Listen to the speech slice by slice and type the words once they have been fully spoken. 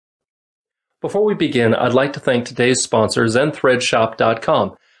Before we begin, I'd like to thank today's sponsor,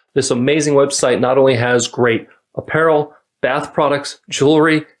 ZenThreadShop.com. This amazing website not only has great apparel, bath products,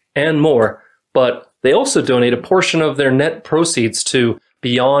 jewelry, and more, but they also donate a portion of their net proceeds to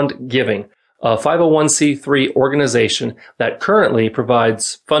Beyond Giving, a 501c3 organization that currently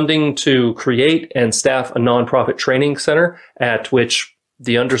provides funding to create and staff a nonprofit training center at which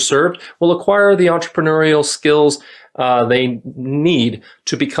the underserved will acquire the entrepreneurial skills they need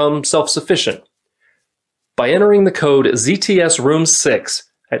to become self-sufficient. By entering the code ZTSROOM6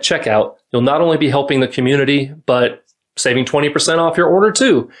 at checkout, you'll not only be helping the community, but saving 20% off your order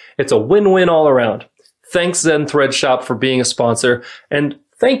too. It's a win-win all around. Thanks Zen Thread Shop for being a sponsor, and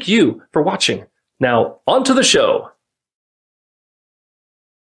thank you for watching. Now, on to the show.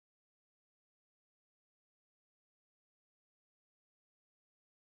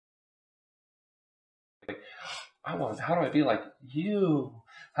 How do I be like you?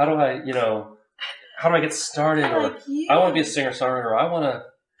 How do I, how do I get started? Or I want to be a singer-songwriter, or I want to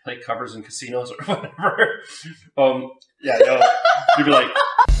play covers in casinos or whatever. You'd be like...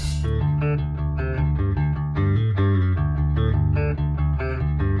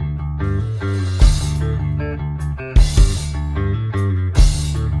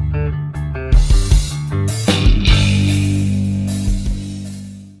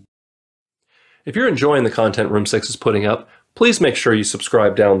 If you're enjoying the content Room 6 is putting up, please make sure you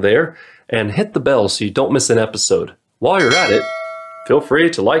subscribe down there and hit the bell so you don't miss an episode. While you're at it, feel free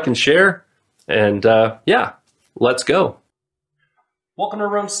to like and share, and let's go. Welcome to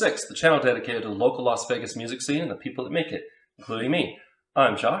Room 6, the channel dedicated to the local Las Vegas music scene and the people that make it, including me.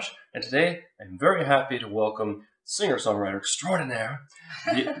 I'm Josh, and today I'm very happy to welcome singer-songwriter extraordinaire,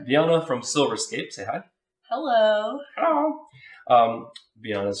 Viona from Silverscape. Say hi. Hello. Hello.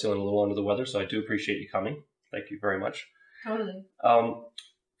 Viana's feeling a little under the weather, so I do appreciate you coming. Thank you very much. Totally.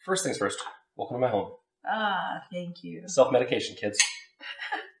 First things first, welcome to my home. Ah, thank you. Self-medication, kids.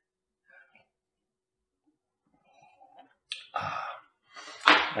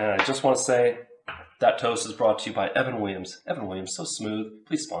 And I just want to say that toast is brought to you by Evan Williams. Evan Williams, so smooth.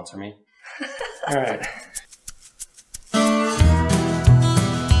 Please sponsor me. All right.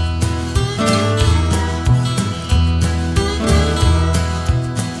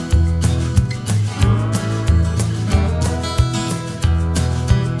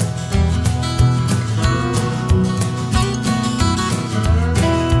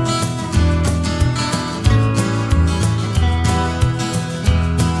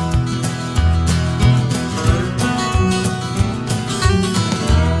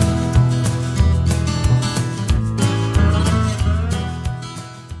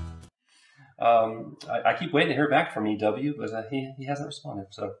 I keep waiting to hear back from EW, but he hasn't responded.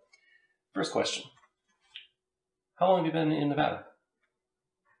 So, first question. How long have you been in Nevada?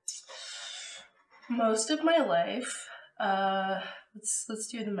 Most of my life. Let's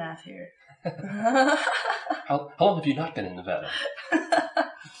do the math here. How long have you not been in Nevada?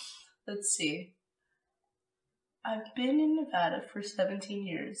 Let's see. I've been in Nevada for 17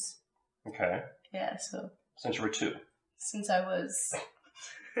 years. Okay. Yeah, so... Since you were 2? Since I was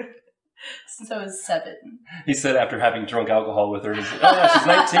 7. He said after having drunk alcohol with her, he's like, oh yeah, she's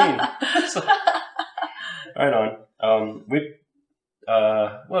 19. So, right on.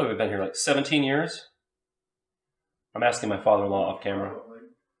 What have we been here, like 17 years? I'm asking my father-in-law off camera.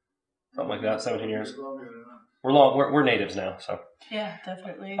 Something like that, 17 years. We're natives now, so. Yeah,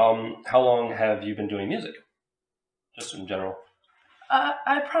 definitely. How long have you been doing music? Just in general.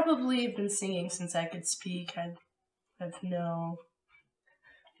 I probably have been singing since I could speak. I have no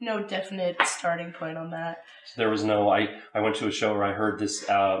definite starting point on that. So there was no, I went to a show where I heard this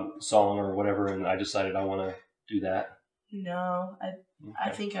song or whatever, and I decided I want to do that. No, I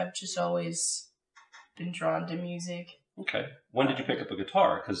think I've just always been drawn to music. Okay. When did you pick up a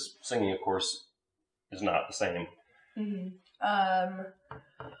guitar? Because singing, of course, is not the same. Mm-hmm.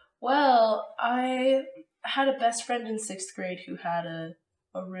 Well, I had a best friend in 6th grade who had a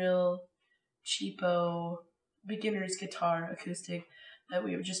real cheapo beginner's guitar, acoustic, that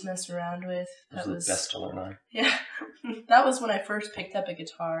we would just mess around with. That was the best to learn on. Yeah, that was when I first picked up a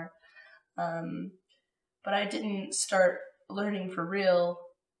guitar. But I didn't start learning for real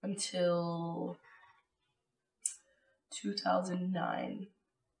until 2009.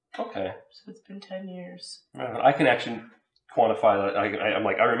 Okay. So it's been 10 years. I can actually quantify that.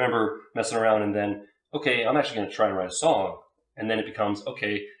 I remember messing around and then, okay, I'm actually going to try and write a song. And then it becomes,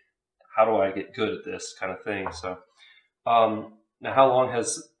 okay, how do I get good at this kind of thing? So, now how long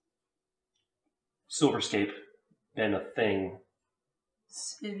has Silverscape been a thing?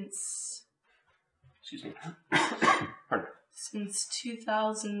 Since... Excuse me. Since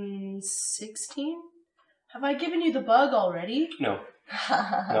 2016? Have I given you the bug already? No.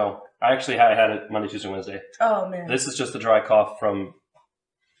 No. I had it Monday, Tuesday, Wednesday. Oh, man. This is just a dry cough from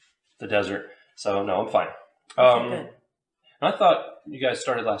the desert. So, no, I'm fine. Okay, good. I thought you guys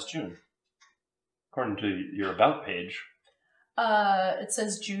started last June. According to your About page. It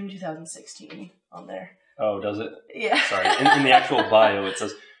says June 2016 on there. Oh, does it? Yeah. Sorry. In the actual bio, it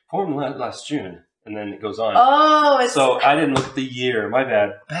says, formed last June. And then it goes on. Oh, it's... So I didn't look at the year. My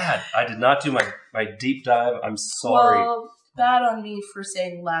bad. Bad. I did not do my deep dive. I'm sorry. Well, bad on me for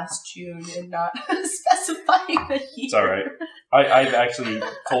saying last June and not specifying the year. It's all right. I've actually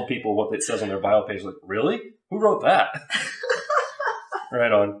told people what it says on their bio page. Like, really? Who wrote that?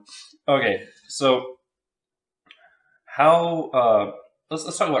 Right on. Okay, so how?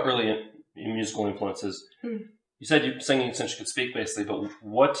 Let's talk about early musical influences. You said you singing since you could speak, basically. But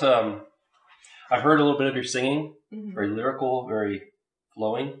what? I've heard a little bit of your singing. Very lyrical, very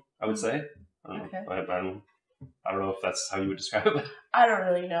flowing. I would say. I don't know. I don't know if that's how you would describe it. But I don't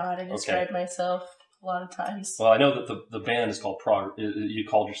really know how to describe myself a lot of times. Well, I know that the band is called prog. You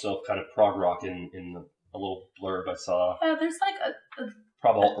called yourself kind of prog rock in a little blurb I saw. Yeah, there's like a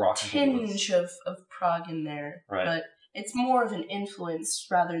prog alt rock tinge of prog in there, right? But it's more of an influence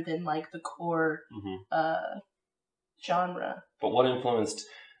rather than like the core genre. But what influenced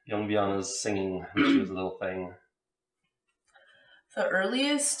young Biana's singing when she was a little thing? The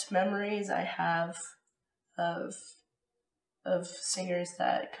earliest memories I have of singers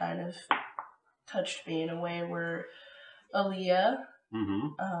that kind of touched me in a way were Aaliyah,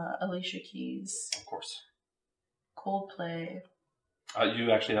 Alicia Keys, of course, Coldplay. You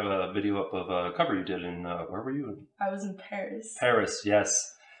actually have a video up of a cover you did in where were you? I was in Paris. Paris,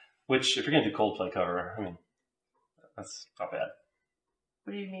 yes. Which, if you're gonna do Coldplay cover, I mean, that's not bad.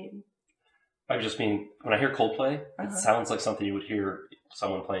 What do you mean? I just mean when I hear Coldplay, it sounds like something you would hear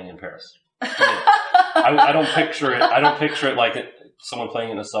someone playing in Paris. I don't picture it. I don't picture it like someone playing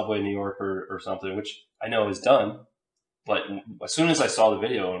in a subway in New York or something, which I know is done. But as soon as I saw the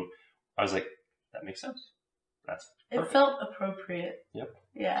video, I was like, that makes sense. That's perfect. It felt appropriate. Yep.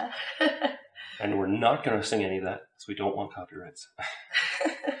 Yeah. And we're not going to sing any of that because we don't want copyrights.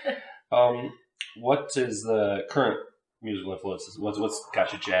 What is the current musical influences? What's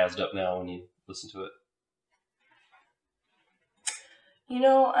got you jazzed up now when you listen to it? You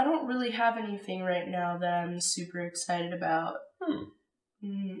know, I don't really have anything right now that I'm super excited about.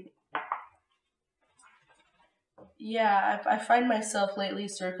 Yeah, I find myself lately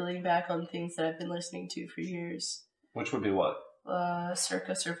circling back on things that I've been listening to for years. Which would be what?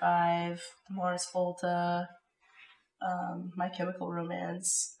 Circa Survive, Mars Volta, My Chemical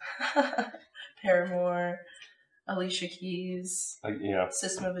Romance, Paramore, Alicia Keys,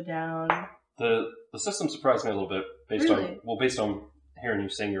 System of a Down. The system surprised me a little bit based on hearing you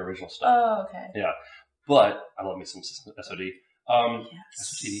sing your original stuff. Oh, okay. Yeah, but I love me some SOD. Yes.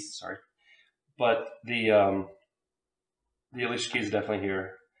 SOD, sorry. But the Alicia Keys is definitely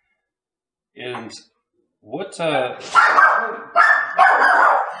here. And what? We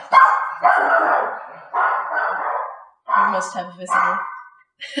must have a visitor.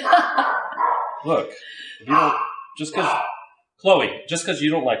 Look, if you don't, just because you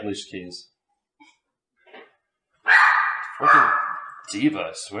don't like Alicia Keys, fucking diva,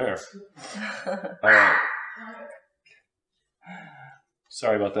 I swear.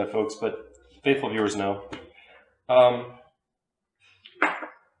 Sorry about that, folks, but faithful viewers know.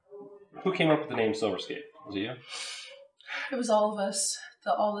 Who came up with the name Silverscape? Was it you? It was all of us.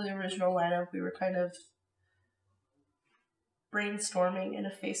 All the original lineup. We were kind of brainstorming in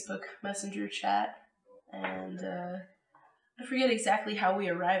a Facebook Messenger chat, and I forget exactly how we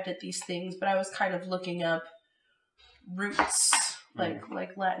arrived at these things, but I was kind of looking up roots,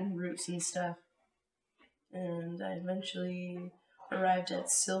 like Latin roots and stuff, and I eventually arrived at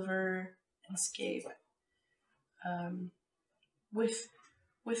Silverscape.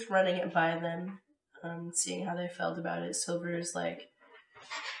 With running it by them, seeing how they felt about it. Silver is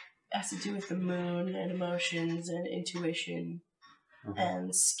has to do with the moon and emotions and intuition,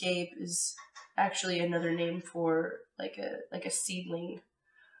 and scape is actually another name for like a seedling.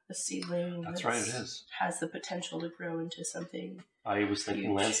 A seedling. That's right. It is. Has the potential to grow into something. I was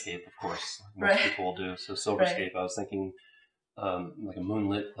thinking huge. Landscape, of course. Most people will do. So Silverscape. I was thinking like a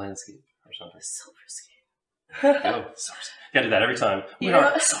moonlit landscape or something. Silverscape. Gotta do that every time. We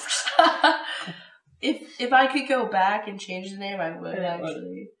are Silverscape. If I could go back and change the name, I would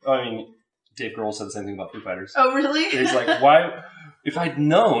actually. I mean, Dave Grohl said the same thing about Foo Fighters. Oh, really? He's like, why? If I'd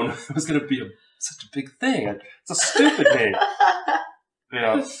known it was going to be such a big thing, it's a stupid name.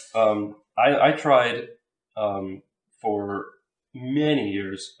 I tried for many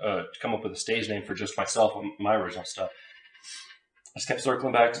years to come up with a stage name for just myself and my original stuff. I just kept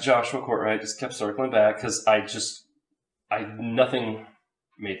circling back to Joshua Courtwright. Just kept circling back because nothing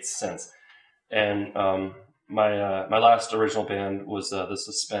made sense. And my last original band was The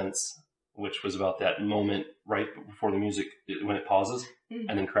Suspense, which was about that moment right before the music when it pauses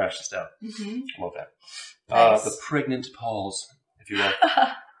and then crashes down. I love that. Nice. The pregnant pause, if you will.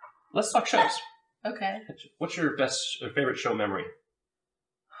 Let's talk shows. Okay. What's your favorite show memory?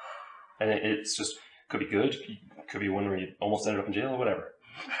 And it's just could be good, could be one where you almost ended up in jail or whatever.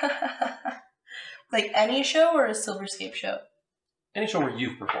 Like any show or a Silverscape show? Any show where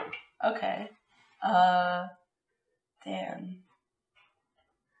you've performed. Okay. Damn.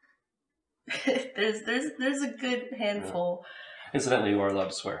 there's a good handful. Yeah. Incidentally, you are allowed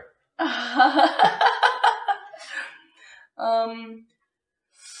to swear.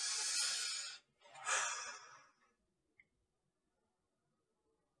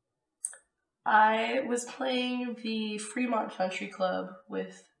 I was playing the Fremont Country Club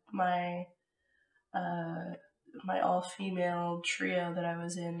with my my all-female trio that I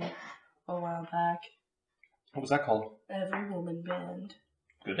was in a while back. What was that called? Every Woman Band.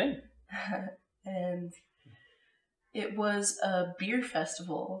 Good name. And it was a beer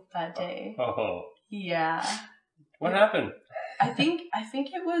festival that day. Oh. Yeah. What happened? I think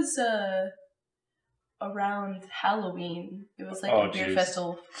it was around Halloween. It was like a beer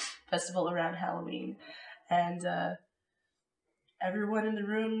festival around Halloween, and everyone in the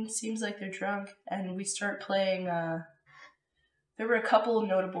room seems like they're drunk, and we start playing. There were a couple of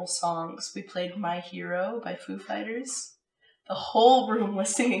notable songs. We played "My Hero" by Foo Fighters. The whole room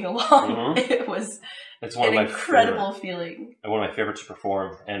was singing along. It was an incredible feeling. And one of my favorites to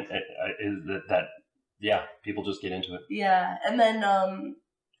perform, and people just get into it. Yeah, and then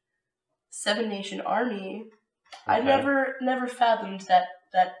Seven Nation Army. Okay. I never fathomed that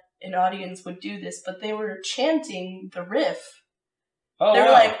an audience would do this, but they were chanting the riff. Oh, they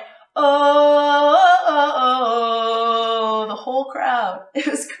were like, oh, the whole crowd. It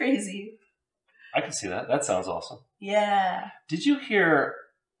was crazy. I can see that. That sounds awesome. Yeah. Did you hear,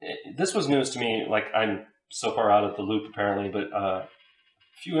 this was news to me, like I'm so far out of the loop apparently, but a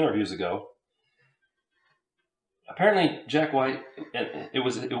few interviews ago, apparently Jack White, they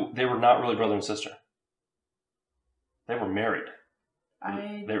were not really brother and sister. They were married.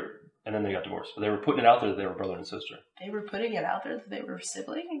 And then they got divorced. But they were putting it out there that they were brother and sister. They were putting it out there that they were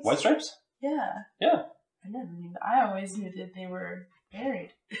siblings? White Stripes? Yeah. Yeah. I always knew that they were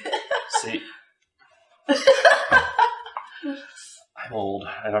married. See. I'm old.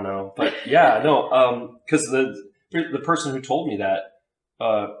 I don't know. But yeah, no, because the person who told me that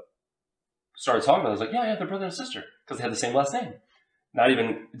started talking about it. I was like, yeah, they're brother and sister. Because they had the same last name.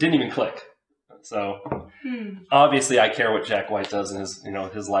 Didn't even click. So obviously I care what Jack White does in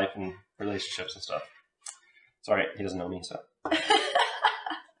his life and relationships and stuff. Sorry, he doesn't know me, so.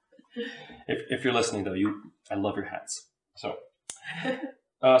 if you're listening though, I love your hats. So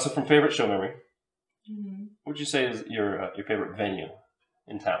so from favorite show memory, what would you say is your favorite venue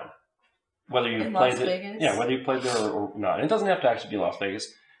in town? Whether you played it, whether you played there or not. And it doesn't have to actually be Las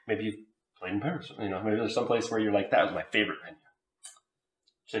Vegas. Maybe you played in Paris. Maybe there's some place where you're like, that was my favorite venue.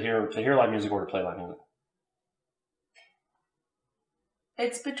 To hear live music or to play live music?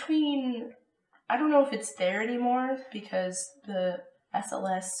 It's between, I don't know if it's there anymore because the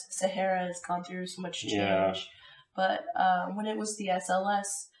SLS Sahara has gone through so much change. Yeah. But when it was the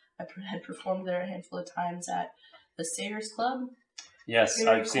SLS, I had performed there a handful of times at the Sayers Club. Yes,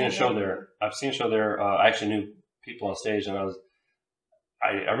 I've seen a show there. I actually knew people on stage, and I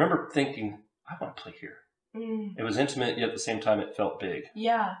remember thinking, I want to play here. It was intimate, yet at the same time it felt big.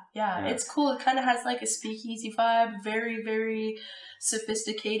 Yeah. It's cool. It kind of has like a speakeasy vibe. Very, very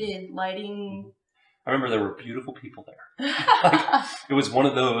sophisticated lighting. I remember there were beautiful people there. It was one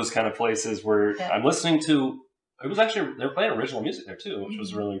of those kind of places where I'm listening to. It was actually, they were playing original music there too, which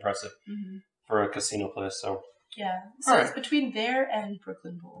was really impressive for a casino place. So it's between there and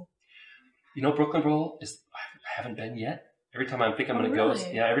Brooklyn Bowl. Brooklyn Bowl I haven't been yet. Every time I think I'm going to go,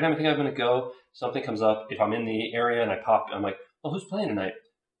 every time I think I'm going to go, something comes up. If I'm in the area and I'm like, oh, who's playing tonight?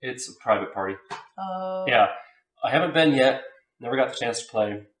 It's a private party. Oh. Yeah. I haven't been yet. Never got the chance to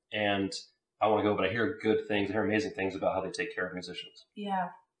play. And I want to go, but I hear good things. I hear amazing things about how they take care of musicians. Yeah.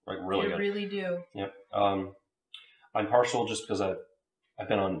 Like really good. They really do. Yep. I'm partial just because I've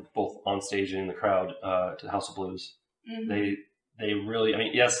been on both on stage and in the crowd to House of Blues. They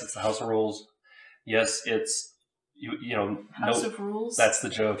really, yes, it's the House of Rules. Yes, it's you know, House of Rules? That's the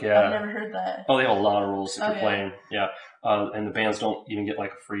joke, yeah. I've never heard that. Oh, they have a lot of rules if you're yeah. playing, yeah. And the bands don't even get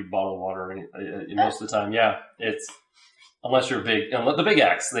like a free bottle of water most of the time. Yeah, it's unless you're big, the big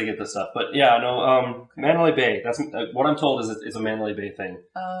acts, they get this stuff. But yeah, no, Mandalay Bay. That's what I'm told is it's a Mandalay Bay thing.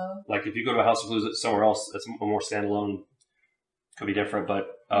 Like if you go to a House of Blues somewhere else, it's a more standalone. Could be different, but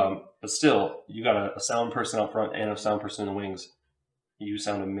still, you got a sound person up front and a sound person in the wings. You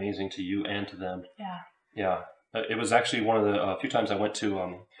sound amazing to you and to them. Yeah. Yeah. It was actually one of the few times I went to.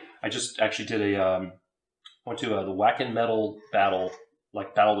 I just actually did went to the Whack-In Metal battle,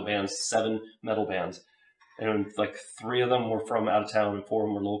 like battle of the bands, 7 metal bands, and like 3 of them were from out of town and 4 of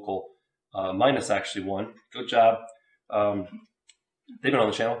them were local. Minus actually one. Good job. They've been on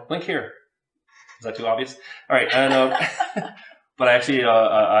the channel. Link here. Is that too obvious? All right. And but actually,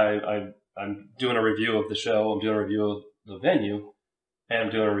 I'm doing a review of the show. I'm doing a review of the venue, and I'm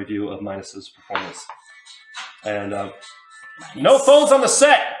doing a review of Minus's performance. And no phones on the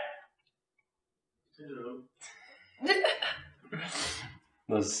set.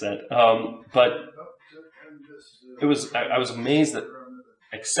 Was set, but it was. I was amazed that,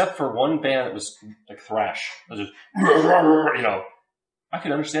 except for one band that was like thrash, it was just, you know, I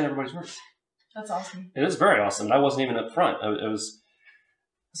could understand everybody's words. That's awesome. It is very awesome. And I wasn't even up front. It was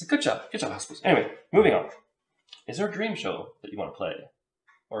a good job. Good job, hospitals. Anyway, moving on. Is there a dream show that you want to play,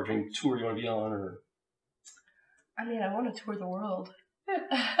 or a dream tour you want to be on, or? I mean, I want to tour the world.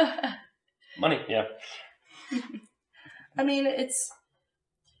 Money, yeah. I mean, it's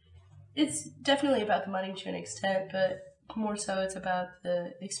definitely about the money to an extent, but more so it's about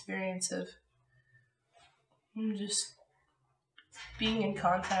the experience of just being in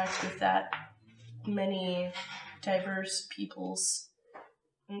contact with that many diverse peoples.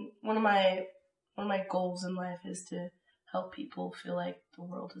 And one of my goals in life is to help people feel like the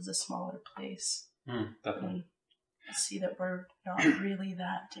world is a smaller place. Definitely. And see that we're not really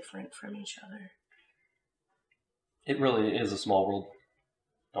that different from each other. It really is a small world.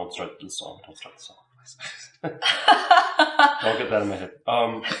 Don't start the song. Don't start the song. Don't get that in my head.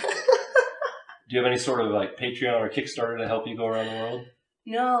 Do you have any sort of like Patreon or Kickstarter to help you go around the world?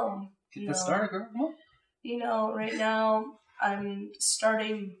 No. Get that started, girl. Come on. You know, right now I'm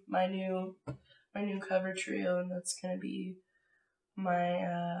starting my new cover trio, and that's gonna be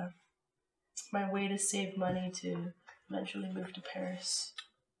my my way to save money to eventually move to Paris.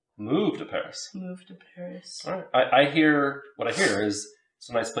 Move to Paris. Move to Paris. All right. I hear what I hear is it's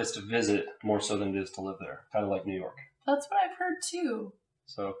a nice place to visit more so than it is to live there. Kind of like New York. That's what I've heard too.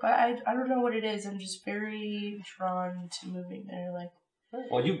 So, but I don't know what it is. I'm just very drawn to moving there. Like,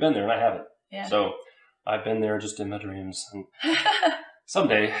 well, you've been there and I haven't. Yeah. So I've been there just in my dreams. And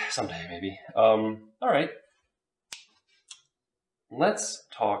someday maybe. All right. Let's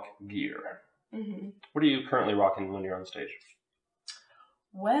talk gear. Mm-hmm. What are you currently rocking when you're on stage?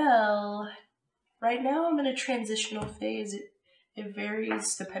 Well, right now I'm in a transitional phase. It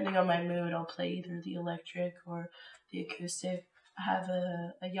varies depending on my mood. I'll play either the electric or the acoustic. I have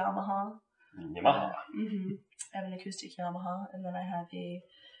a Yamaha. Mm-hmm. I have an acoustic Yamaha, and then I have a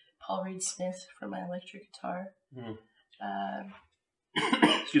Paul Reed Smith for my electric guitar.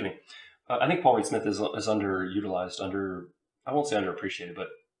 Excuse me. I think Paul Reed Smith is underutilized, I won't say underappreciated, but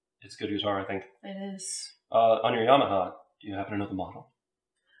it's good guitar, I think. It is. On your Yamaha, do you happen to know the model?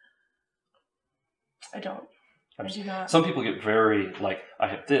 I don't. I do not. Some people get very, like, I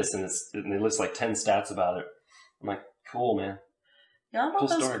have this, and they list like 10 stats about it. I'm like, cool, man.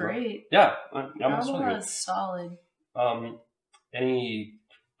 Yamaha's cool great. Bro. Yeah. Yamaha's really good. Solid. Any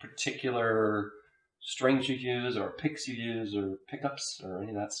particular strings you use, or picks you use, or pickups, or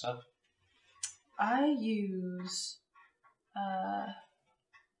any of that stuff? I use,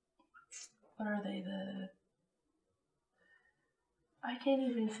 what are they? I can't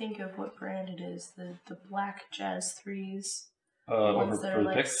even think of what brand it is. The black Jazz 3s. The ones that are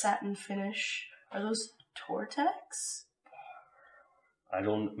like satin finish. Are those Tortex?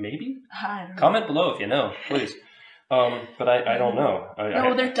 Maybe? I don't Comment know. below if you know, please. But I don't know.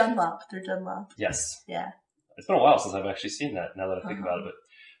 No, they're Dunlop. They're Dunlop. Yes. Yeah. It's been a while since I've actually seen that, now that I think about it.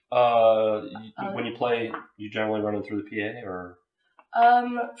 But when you play, you generally run it through the PA, or?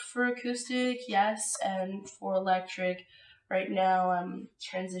 For acoustic, yes, and for electric, right now I'm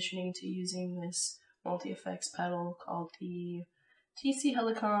transitioning to using this multi-effects pedal called the TC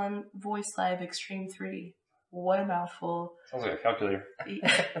Helicon Voice Live Extreme 3. What a mouthful. Sounds like a calculator.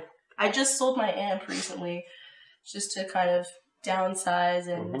 I just sold my amp recently just to kind of downsize,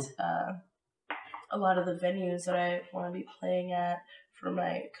 and a lot of the venues that I want to be playing at for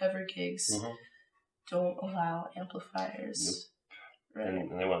my cover gigs don't allow amplifiers. Right.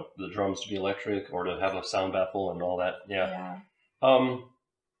 And they want the drums to be electric or to have a sound baffle and all that. Yeah.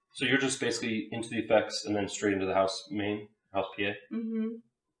 So you're just basically into the effects and then straight into the house PA. Mm-hmm.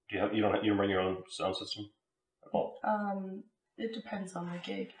 You don't bring your own sound system at all? It depends on the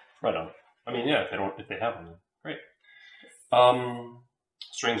gig. Right on. I mean, yeah, if they have them, great.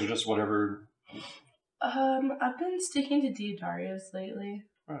 Strings are just whatever. I've been sticking to Diodarios lately.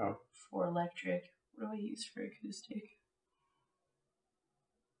 Right on. For electric. What do I use for acoustic?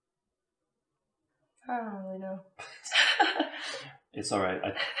 I don't really know. It's all right.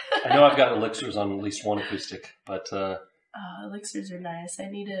 I know I've got elixirs on at least one acoustic, but elixirs are nice. I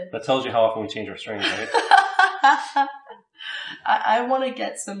need a. That tells you how often we change our strings, right? I want to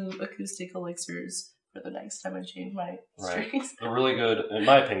get some acoustic elixirs for the next time I change my strings. They're really good, in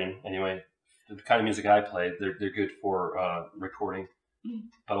my opinion. Anyway, the kind of music I play, they're good for recording,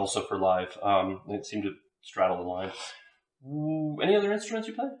 but also for live. They seem to straddle the line. Any other instruments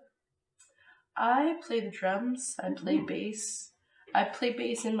you play? I play the drums. I play bass. I play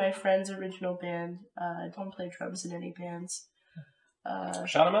bass in my friend's original band. I don't play drums in any bands.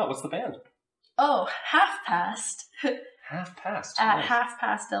 Shout them out. What's the band? Oh, Half Past. Half Past. At Nice. Half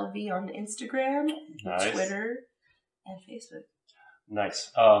Past LV on Instagram, Nice. Twitter, and Facebook. Nice.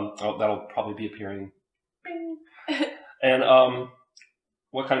 That'll probably be appearing. Bing. And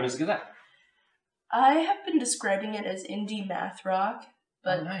what kind of music is that? I have been describing it as indie math rock,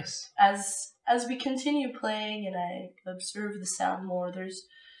 but nice. As we continue playing and I observe the sound more, there's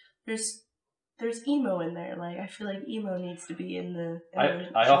emo in there. Like I feel like emo needs to be in the.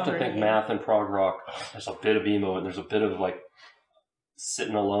 I often think math and prog rock. There's a bit of emo and there's a bit of like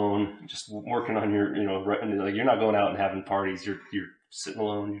sitting alone, just working on your, like you're not going out and having parties. You're sitting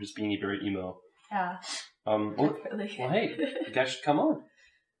alone. You're just being very emo. Yeah. Well, hey, you guys should come on.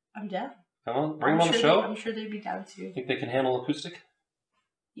 I'm down. Come on, bring them on the show. I'm sure they'd be down too. Think they can handle acoustic?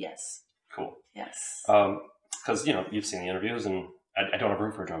 Yes. Cool. Yes. Because you've seen the interviews, and I don't have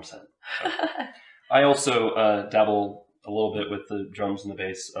room for a drum set. So. I also dabble a little bit with the drums and the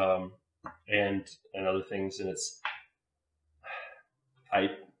bass, and other things. And do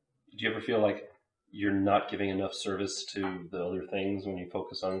you ever feel like you're not giving enough service to the other things when you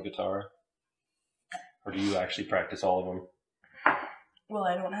focus on guitar, or do you actually practice all of them? Well,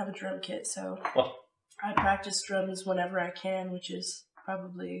 I don't have a drum kit, so I practice drums whenever I can, which is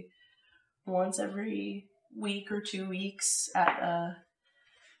probably once every week or 2 weeks at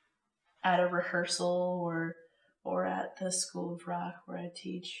a rehearsal or at the School of Rock where I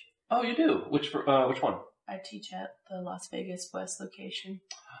teach. Oh, you do? Which one? I teach at the Las Vegas West location.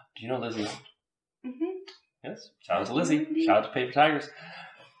 Do you know Lizzie? Mm-hmm. Yes. Shout out to Lizzie. Shout out to Paper Tigers.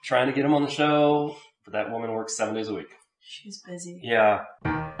 Trying to get him on the show, but that woman works 7 days a week. She's busy. Yeah.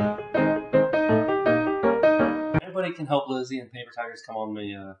 Anybody can help Lizzie and Paper Tigers come on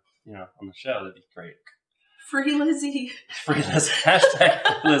the on the show. That'd be great. Free Lizzie. Free Lizzie.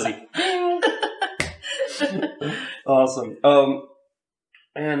 Hashtag Lizzie. Awesome.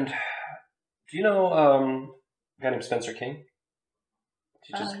 And do you know a guy named Spencer King?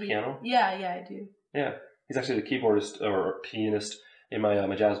 Teaches piano. Yeah, I do. Yeah, he's actually the keyboardist or pianist in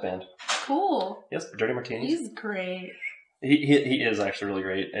my jazz band. Cool. Yes, Dirty Martinis. He's great. He is actually really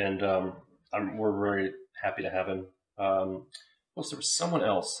great, and we're very happy to have him. Well, there was someone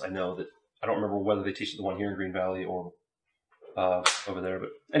else I know that I don't remember whether they teach at the one here in Green Valley or over there, but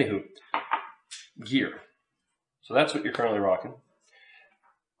anywho, gear. So that's what you're currently rocking.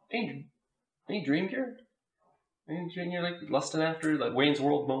 Any dream gear? Anything you're like lusting after, like Wayne's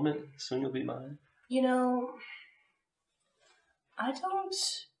World moment? Soon you'll be mine.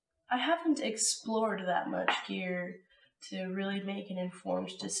 I haven't explored that much gear to really make an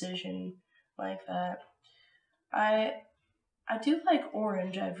informed decision like that. I do like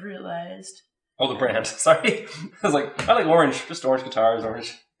orange, I've realized. Oh, the brand. Sorry. I like orange. Just orange guitars,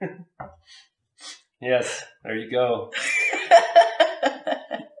 orange. Yes, there you go.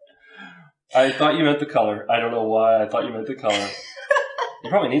 I thought you meant the color. I don't know why I thought you meant the color. You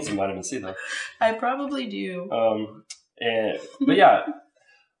probably need some vitamin C, though. I probably do. But yeah,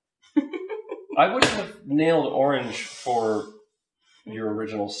 I wouldn't have nailed orange for your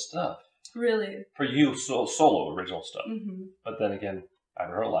original stuff. Really? For you, solo original stuff. Mm-hmm. But then again, I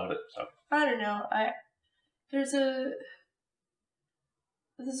haven't heard a lot of it, so. I don't know. There's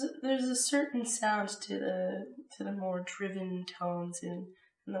a certain sound to the more driven tones in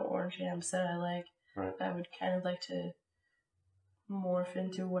the orange amps that I like. Right. I would kind of like to morph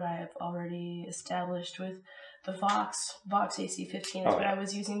into what I have already established with the Vox AC-15 is what I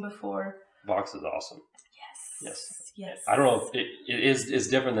was using before. Vox is awesome. Yes. I don't know if it is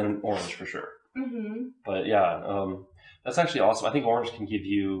different than orange for sure. Mm-hmm. But yeah, That's actually awesome. I think orange can give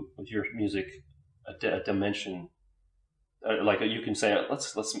you, with your music, a dimension. Like you can say,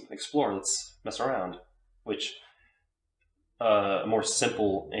 let's explore, let's mess around. Which a more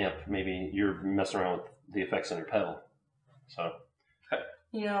simple amp, maybe you're messing around with the effects on your pedal. So,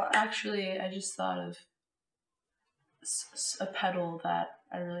 actually, I just thought of a pedal that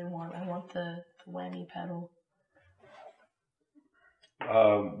I really want. I want the whammy pedal.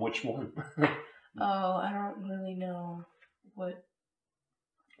 Which one? Oh, I don't really know what.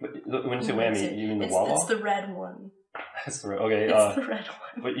 When you say whammy, you mean the wah-wah? It's the red one. That's the red. Okay. It's the red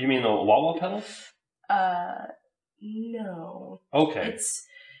one. But you mean the wah-wah pedal? No. Okay.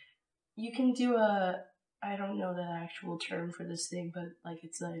 You can do I don't know the actual term for this thing, but like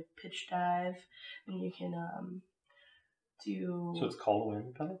it's a pitch dive, and you can do. So it's called a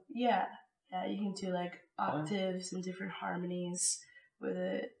whammy pedal? Yeah, you can do like octaves and different harmonies with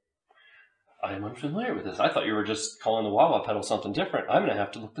it. I am unfamiliar with this. I thought you were just calling the wah-wah pedal something different. I'm gonna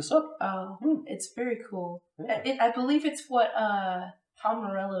have to look this up. Oh, It's very cool. Yeah. I believe it's what Tom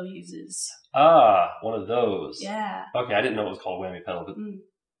Morello uses. Ah, one of those. Yeah. Okay, I didn't know it was called whammy pedal, but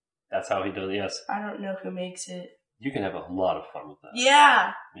that's how he does it. Yes. I don't know who makes it. You can have a lot of fun with that.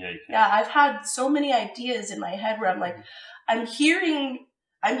 Yeah. Yeah, you can. Yeah, I've had so many ideas in my head where I'm like, I'm hearing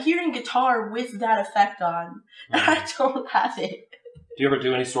guitar with that effect on, and I don't have it. Do you ever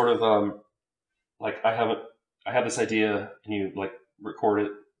do any sort of like I have this idea, and you like record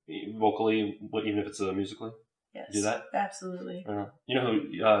it vocally, even if it's musically? Yes. You do that? Absolutely. You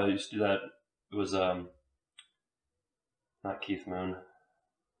know who used to do that? It was not Keith Moon,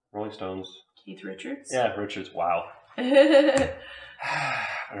 Rolling Stones. Keith Richards? Yeah, Richards. Wow. I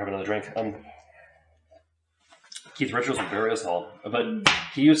have another drink. Keith Richards was very assault, but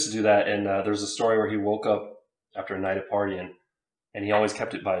he used to do that. And there's a story where he woke up after a night of partying, and he always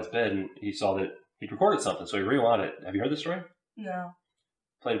kept it by his bed, and he saw that he'd recorded something, so he rewound it. Have you heard this story? No.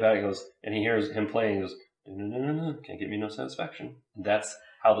 Played it back, and he hears him playing. He goes, no, can't get me no satisfaction. And that's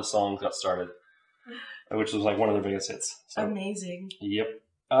how the song got started, which was like one of their biggest hits. So, amazing. Yep.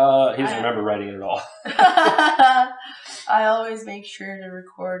 He doesn't remember writing it at all. I always make sure to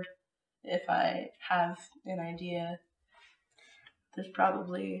record if I have an idea. There's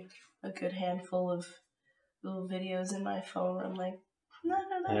probably a good handful of little videos in my phone where I'm like, no.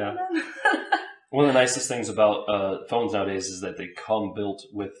 One of the nicest things about phones nowadays is that they come built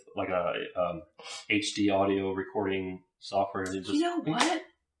with like a HD audio recording software. You know what?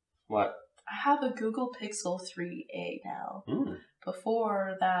 What? I have a Google Pixel 3a now. Mm.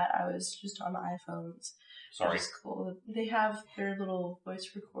 Before that, I was just on iPhones. Sorry. Which is cool. They have their little voice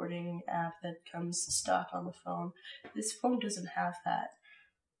recording app that comes stock on the phone. This phone doesn't have that.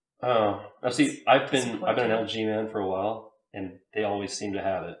 Oh, now see, I've been an LG man for a while, and they always seem to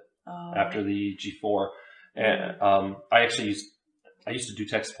have it after the G4. And I used to do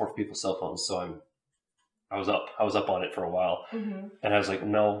tech support for people's cell phones, so I was up on it for a while, and I was like,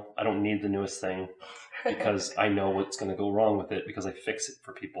 no, I don't need the newest thing because I know what's going to go wrong with it because I fix it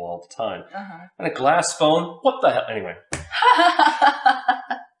for people all the time. And a glass phone, what the hell? Anyway,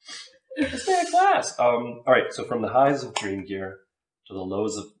 it's a glass. All right, so from the highs of dream gear to the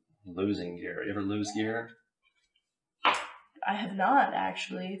lows of losing gear. You ever lose gear? I have not,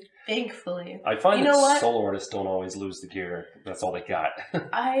 actually. Thankfully. I find that solo artists don't always lose the gear. That's all they got.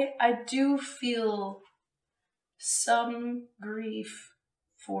 I do feel some grief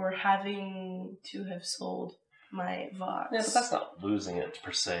for having to have sold my Vox. Yeah, but that's not losing it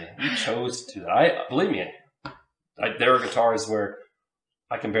per se. You chose to do that. Believe me, there are guitars where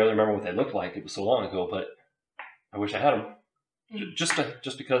I can barely remember what they looked like. It was so long ago, but I wish I had them.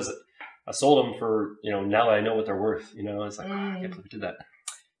 Just because I sold them for, now that I know what they're worth, it's like, I can't believe we did that.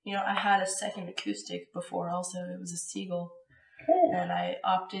 I had a second acoustic before also. It was a Seagull. And I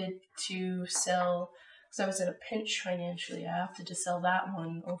opted to sell, because I was in a pinch financially, I opted to sell that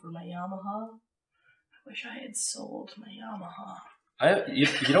one over my Yamaha. I wish I had sold my Yamaha. You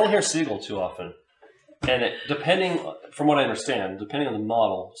don't hear Seagull too often. And depending, from what I understand, depending on the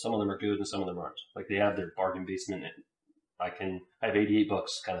model, some of them are good and some of them aren't. Like they have their bargain basement. I have $88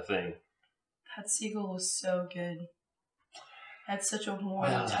 kind of thing. That Seagull was so good. It had such a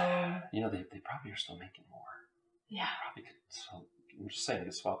warm tone. They probably are still making more. Yeah. Probably could. So I'm just saying, you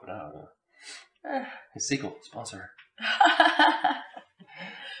could swap it out. Hey, Seagull, sponsor.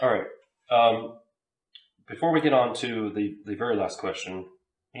 All right. Before we get on to the very last question,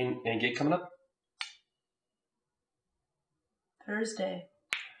 any gig coming up? Thursday.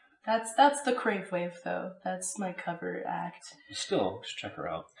 That's the Crave Wave, though. That's my cover act. Still, just check her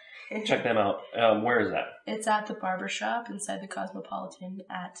out. Check them out. Where is that? It's at the Barbershop inside the Cosmopolitan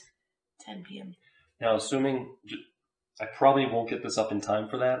at 10 p.m. Now, assuming I probably won't get this up in time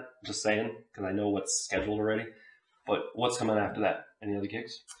for that. Just saying, because I know what's scheduled already. But what's coming after that? Any other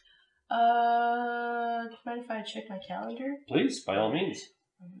gigs? Do you mind if I check my calendar? Please, by all means.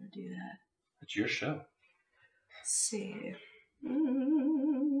 I'm gonna do that. It's your show. Let's see.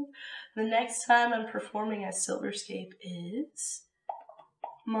 The next time I'm performing at Silverscape is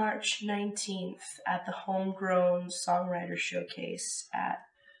March 19th at the Homegrown Songwriter Showcase at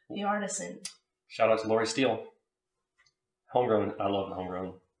the Artisan. Shout out to Lori Steele. Homegrown. I love the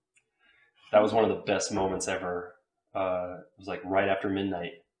Homegrown. That was one of the best moments ever. It was like right after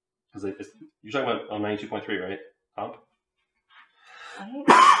midnight. Because you're talking about on 92.3, right? Comp?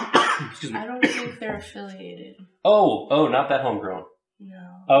 I don't think they're affiliated. Oh, not that Homegrown.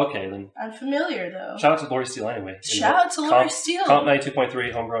 No. Okay, then. I'm familiar, though. Shout out to Lori Steele anyway. Shout out to Lori Steele. Comp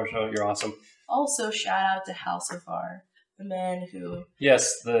 92.3, Homegrown show. You're awesome. Also, shout out to House of R, the man who...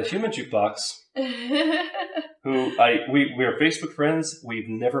 Yes, the human jukebox. Who we are Facebook friends. We've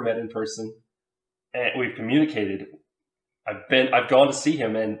never met in person. And we've communicated. I've gone to see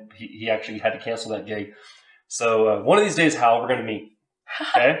him, and he actually had to cancel that gig. So one of these days, Hal, we're going to meet.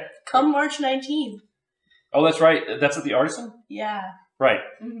 Okay? Come March 19th. Oh, that's right. That's at the Artisan? Yeah. Right.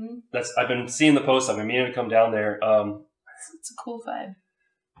 Mm-hmm. I've been seeing the posts. I've been meaning to come down there. It's a cool vibe.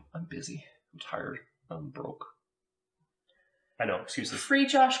 I'm busy. I'm tired. I'm broke. I know. Excuses. Free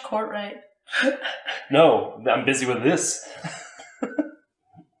Josh Courtwright. No, I'm busy with this.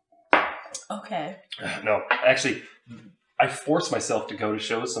 Okay. No, actually, I force myself to go to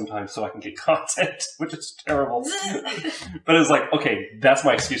shows sometimes so I can get content, which is terrible. But it's like, okay, that's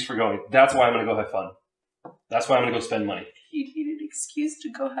my excuse for going. That's why I'm going to go have fun. That's why I'm going to go spend money. You need an excuse to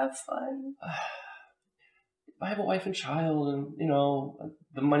go have fun. I have a wife and child, and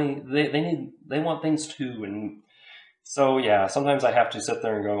the money they want things too, and so yeah, sometimes I have to sit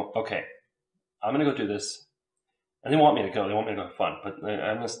there and go, okay, I'm going to go do this. And they want me to go. They want me to go have fun. But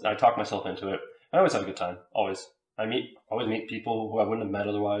I talk myself into it. I always have a good time. Always. I always meet people who I wouldn't have met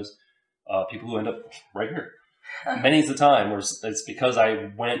otherwise. People who end up right here. Many's the time where it's because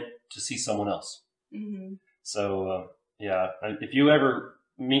I went to see someone else. Mm-hmm. So, yeah. If you ever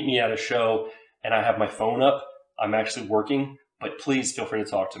meet me at a show and I have my phone up, I'm actually working. But please feel free to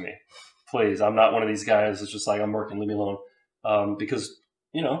talk to me. Please. I'm not one of these guys that's just like, I'm working, leave me alone. Because,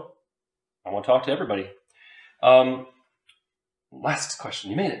 I want to talk to everybody. Last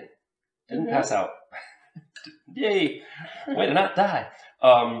question. You made it. Didn't pass out. Yay. Way to not die.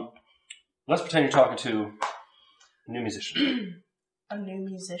 Let's pretend you're talking to a new musician. A new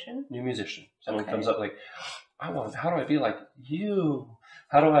musician? New musician. Someone comes up like, how do I be like you?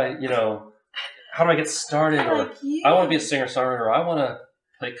 How do I get started? Or I want to be a singer-songwriter, or I want to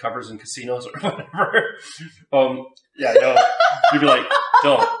play covers in casinos or whatever. Yeah, no. You'd be like,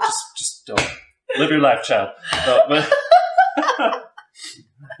 don't. Just don't. Live your life, child. But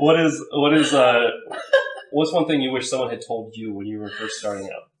what's one thing you wish someone had told you when you were first starting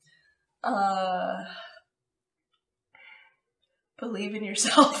out? Believe in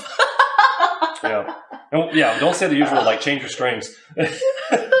yourself. Yeah. Don't say the usual, like, change your strings.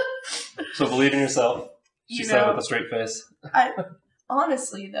 So believe in yourself. She said with a straight face.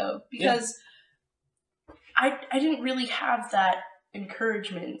 Honestly, though, because I didn't really have that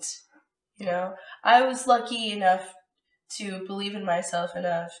encouragement. I was lucky enough to believe in myself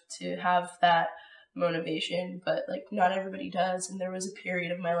enough to have that motivation, but not everybody does. And there was a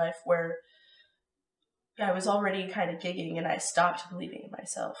period of my life where I was already kind of gigging and I stopped believing in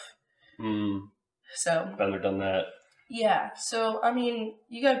myself. So been there, done that. Yeah. So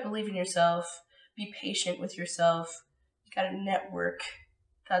you gotta believe in yourself, be patient with yourself, you gotta network.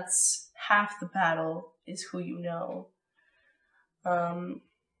 That's half the battle, is who you know.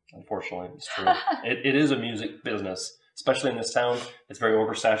 Unfortunately, it's true. It is a music business, especially in this town. It's very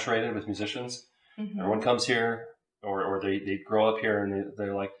oversaturated with musicians. Mm-hmm. Everyone comes here, or they grow up here, and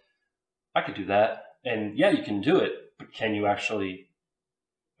they're like, I could do that. And yeah, you can do it, but can you actually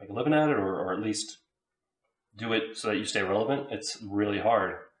make a living at it, or at least do it so that you stay relevant? It's really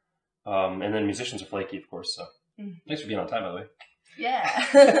hard. And then musicians are flaky, of course. So thanks for being on time, by the way.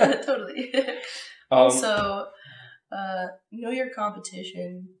 Yeah, totally. Also, know your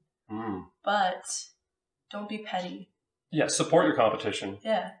competition, but don't be petty. Yeah, support your competition.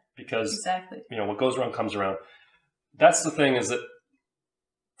 Yeah, because exactly. What goes around comes around. That's the thing, is that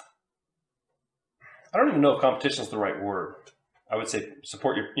I don't even know if competition is the right word. I would say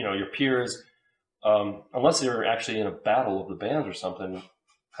support your peers, unless you're actually in a battle of the bands or something.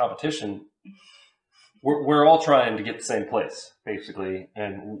 Competition. We're all trying to get the same place, basically,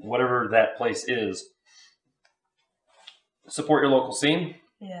 and whatever that place is, support your local scene.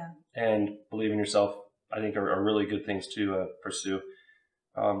 Yeah. And believe in yourself, I think are really good things to pursue.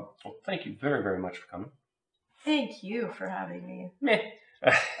 Well, thank you very, very much for coming. Thank you for having me. Meh.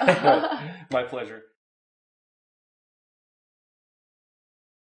 My pleasure.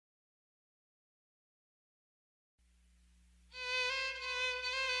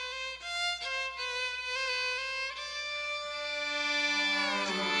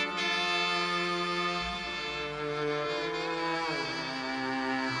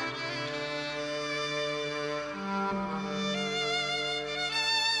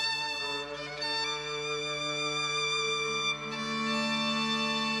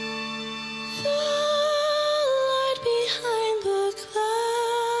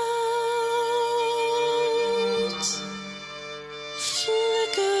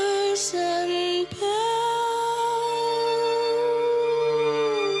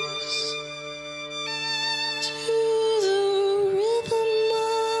 To the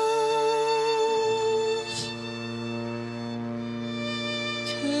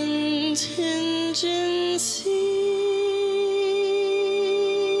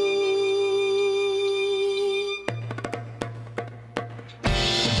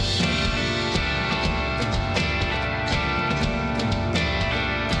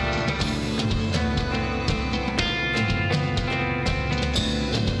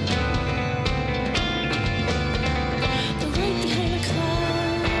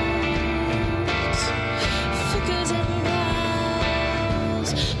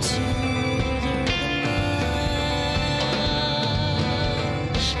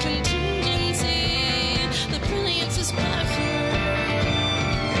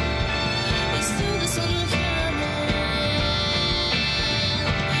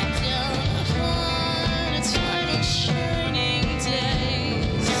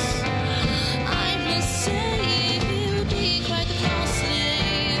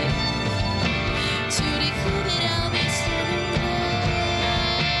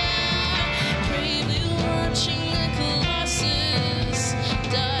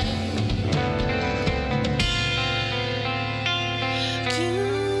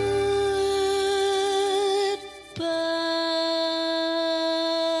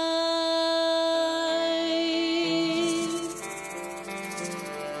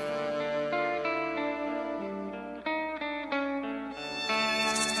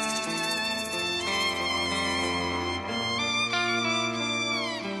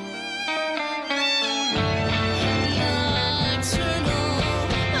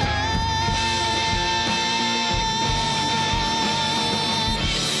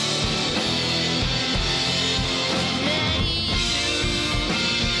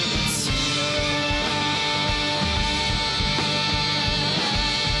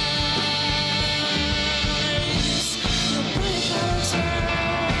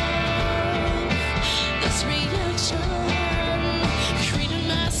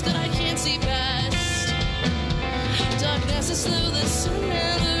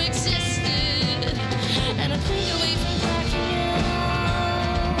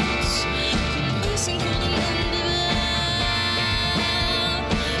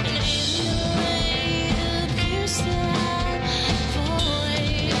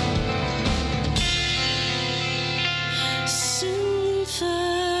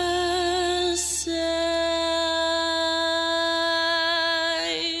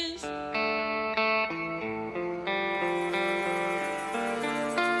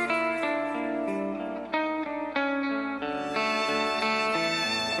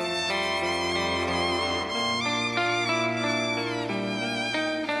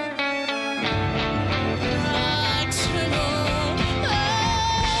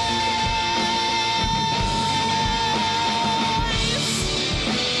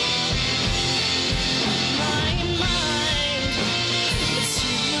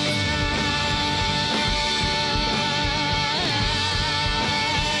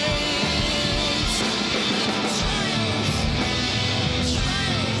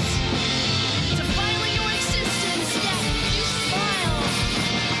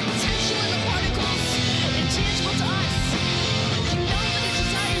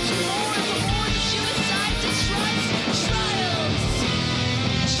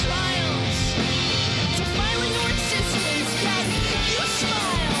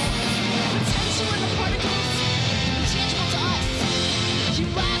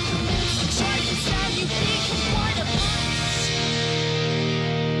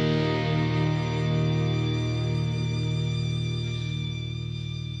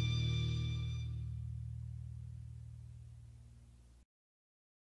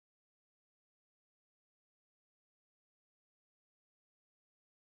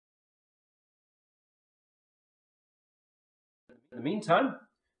In the meantime,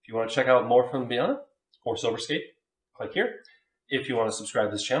 if you want to check out more from Beyond or Silverscape, click here. If you want to subscribe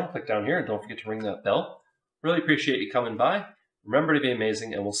to this channel, click down here and don't forget to ring that bell. Really appreciate you coming by. Remember to be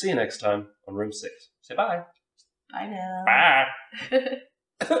amazing, and we'll see you next time on Room 6. Say bye. Bye now. Bye.